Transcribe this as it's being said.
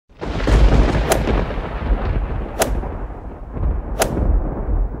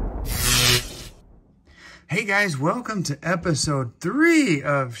Hey guys, welcome to episode 3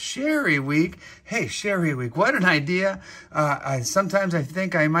 of Sherrie Week. Hey, Sherrie Week, what an idea. Sometimes I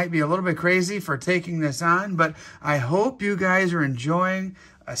think I might be a little bit crazy for taking this on, but I hope you guys are enjoying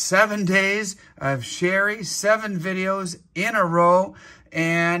 7 days of Sherrie, 7 videos in a row.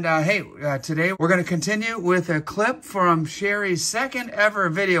 And today we're going to continue with a clip from Sherrie's second ever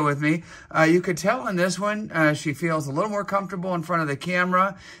video with me. You could tell in this one she feels a little more comfortable in front of the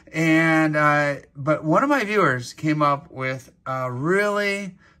camera. And but one of my viewers came up with a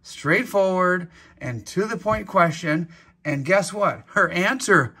really straightforward and to the point question. And guess what? Her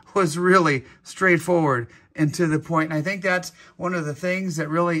answer was really straightforward and to the point. And I think that's one of the things that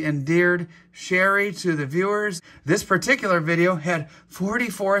really endeared Sherrie to the viewers. This particular video had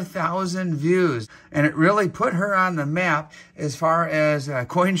 44,000 views, and it really put her on the map as far as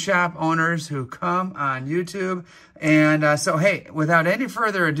coin shop owners who come on YouTube. And so, hey, without any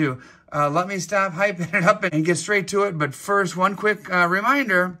further ado, let me stop hyping it up and get straight to it. But first, one quick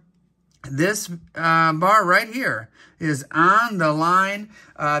reminder. This bar right here is on the line.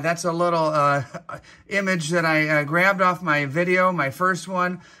 That's a little image that I grabbed off my video, my first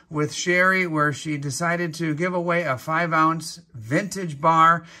one with Sherrie, where she decided to give away a 5-ounce vintage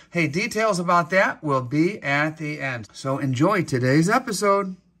bar. Hey, details about that will be at the end. So enjoy today's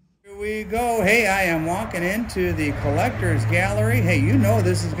episode. Here we go. Hey, I am walking into the collector's gallery. Hey, you know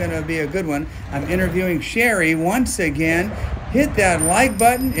this is going to be a good one. I'm interviewing Sherrie once again. Hit that like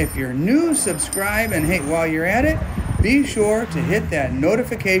button if you're new, subscribe, and hey, while you're at it, be sure to hit that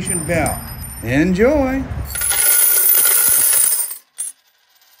notification bell. Enjoy.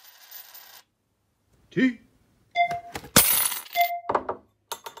 T.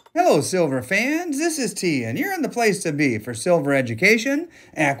 Hello, silver fans. This is T, and you're in the place to be for silver education,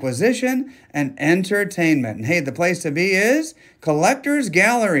 acquisition, and entertainment. And hey, the place to be is Collector's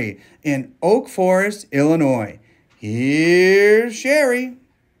Gallery in Oak Forest, Illinois. Here's Sherrie.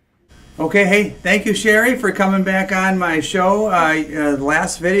 Okay, hey, thank you, Sherrie, for coming back on my show. The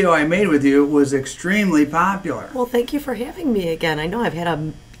last video I made with you was extremely popular. Well, thank you for having me again. I know I've had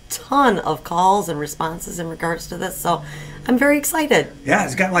a ton of calls and responses in regards to this, so I'm very excited. Yeah,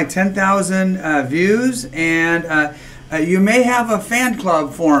 it's got like 10,000 views, and you may have a fan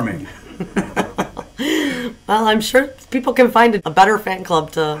club forming. Well, I'm sure people can find a better fan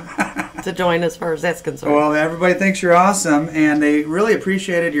club to join as far as that's concerned. Well, everybody thinks you're awesome, and they really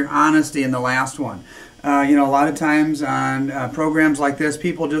appreciated your honesty in the last one. You know, a lot of times on programs like this,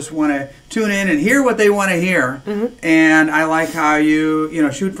 people just want to tune in and hear what they want to hear. Mm-hmm. And I like how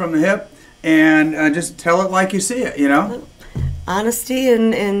you shoot from the hip and just tell it like you see it, you know? Honesty,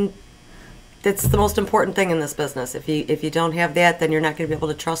 and that's the most important thing in this business. If you don't have that, then you're not going to be able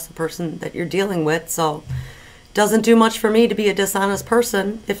to trust the person that you're dealing with. So it doesn't do much for me to be a dishonest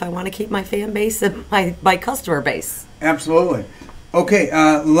person if I want to keep my fan base and my customer base. Absolutely. Okay,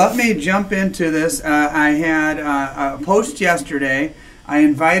 let me jump into this. I had a post yesterday. I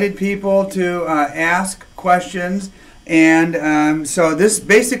invited people to ask questions, and so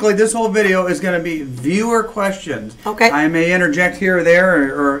this whole video is going to be viewer questions. Okay. I may interject here or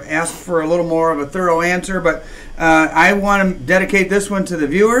there or ask for a little more of a thorough answer, but I want to dedicate this one to the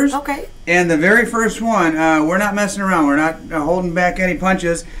viewers. Okay. And the very first one, we're not messing around. We're not holding back any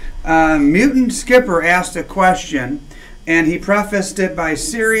punches. Mutant Skipper asked a question, and he prefaced it by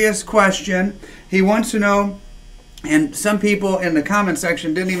serious question. He wants to know, and some people in the comment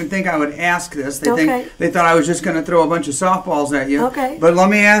section didn't even think I would ask this. They thought I was just going to throw a bunch of softballs at you. Okay. But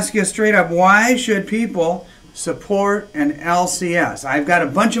let me ask you straight up, why should people support an LCS? I've got a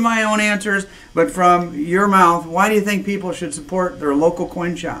bunch of my own answers, but from your mouth, why do you think people should support their local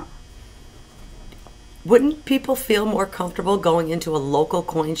coin shop? Wouldn't people feel more comfortable going into a local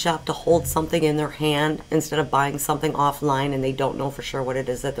coin shop to hold something in their hand instead of buying something offline and they don't know for sure what it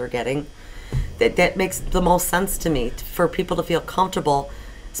is that they're getting? That makes the most sense to me, for people to feel comfortable,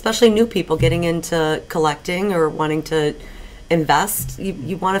 especially new people getting into collecting or wanting to invest.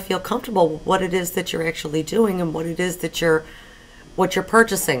 You want to feel comfortable with what it is that you're actually doing and what it is that you're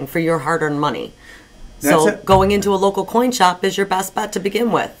purchasing for your hard-earned money. So going into a local coin shop is your best bet to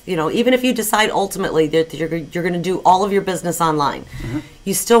begin with. You know, even if you decide ultimately that you're going to do all of your business online,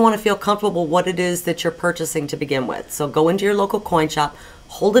 you still want to feel comfortable with what it is that you're purchasing to begin with. So go into your local coin shop,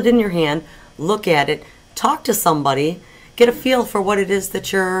 hold it in your hand, look at it, talk to somebody, get a feel for what it is that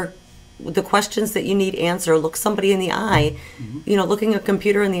the questions that you need answer. Look somebody in the eye. You know, looking a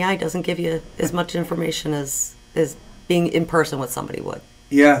computer in the eye doesn't give you as much information as being in person with somebody would.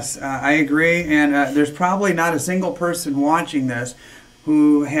 Yes, I agree, and there's probably not a single person watching this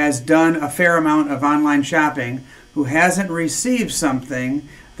who has done a fair amount of online shopping who hasn't received something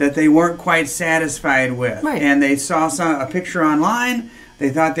that they weren't quite satisfied with. Right. And they saw a picture online, they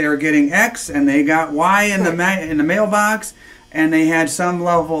thought they were getting X, and they got Y in the mailbox, and they had some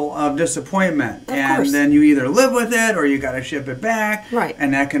level of disappointment. Of course. Then you either live with it or you got to ship it back. Right.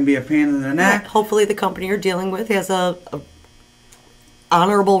 And that can be a pain in the neck. Right. Hopefully the company you're dealing with has a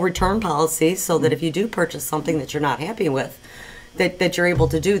honorable return policy so that if you do purchase something that you're not happy with, that you're able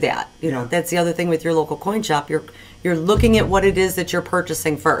to do that. You know, that's the other thing with your local coin shop. You're looking at what it is that you're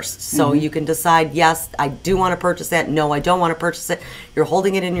purchasing first. So you can decide, yes, I do want to purchase that. No, I don't want to purchase it. You're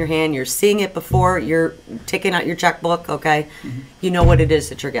holding it in your hand. You're seeing it before you're taking out your checkbook, okay? You know what it is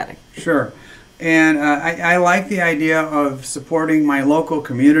that you're getting. Sure. And I like the idea of supporting my local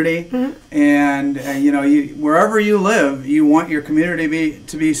community. And, you know, wherever you live, you want your community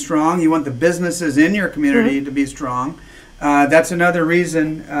to be strong. You want the businesses in your community to be strong. That's another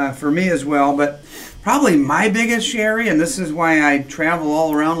reason for me as well. But probably my biggest, Sherrie, and this is why I travel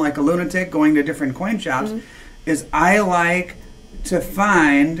all around like a lunatic going to different coin shops, is I like to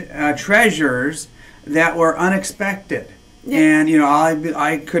find treasures that were unexpected. Yeah. And, you know,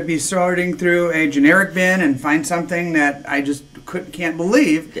 I could be sorting through a generic bin and find something that I just can't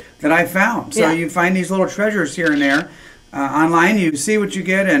believe that I found. So you find these little treasures here and there. Online, you see what you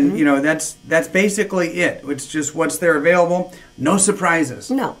get, and you know that's basically it. It's just what's there available. No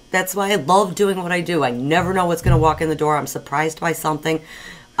surprises. No, that's why I love doing what I do. I never know what's going to walk in the door. I'm surprised by something.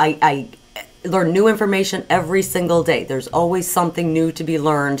 I learn new information every single day. There's always something new to be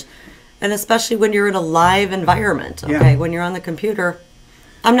learned, and especially when you're in a live environment. Okay, when you're on the computer.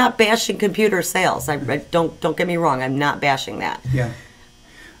 I'm not bashing computer sales. I don't get me wrong. I'm not bashing that. Yeah.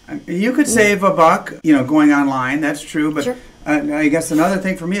 You could save a buck, you know, going online. That's true. But I guess another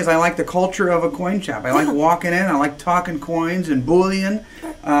thing for me is I like the culture of a coin shop. I like walking in. I like talking coins and bullion.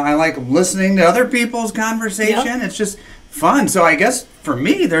 I like listening to other people's conversation. It's just fun. So I guess for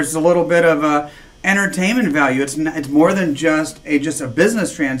me, there's a little bit of entertainment value. It's more than just a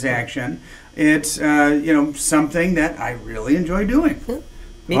business transaction. It's you know, something that I really enjoy doing.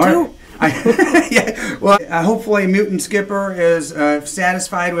 Me too. Yeah, well, hopefully Mutant Skipper is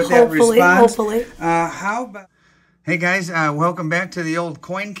satisfied with that response. Hopefully. How about... Hey guys, welcome back to the old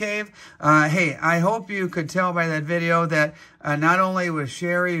coin cave. Hey, I hope you could tell by that video that not only was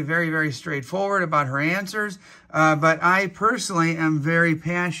Sherrie very, very straightforward about her answers, but I personally am very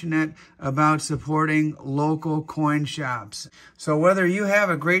passionate about supporting local coin shops. So whether you have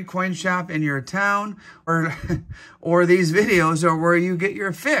a great coin shop in your town or these videos are where you get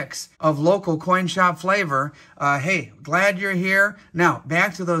your fix of local coin shop flavor, hey, glad you're here. Now,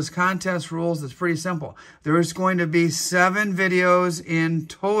 back to those contest rules. It's pretty simple. There is going to be 7 videos in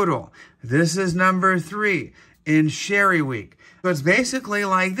total. This is number 3 in Sherrie Week. So it's basically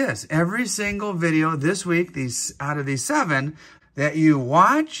like this. Every single video this week, out of these 7, that you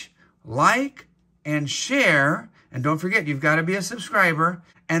watch, like, and share, and don't forget, you've got to be a subscriber,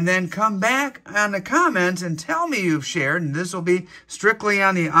 and then come back on the comments and tell me you've shared, and this will be strictly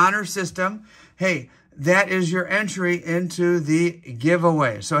on the honor system. Hey, that is your entry into the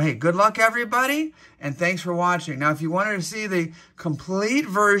giveaway. So, hey, good luck, everybody, and thanks for watching. Now, if you wanted to see the complete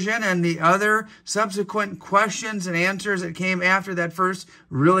version and the other subsequent questions and answers that came after that first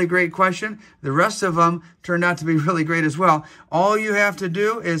really great question, the rest of them turned out to be really great as well. All you have to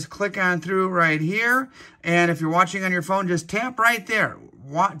do is click on through right here, and if you're watching on your phone, just tap right there.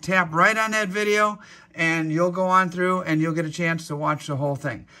 Tap right on that video, and you'll go on through and you'll get a chance to watch the whole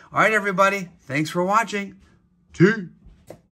thing. All right, everybody. Thanks for watching. Cheers.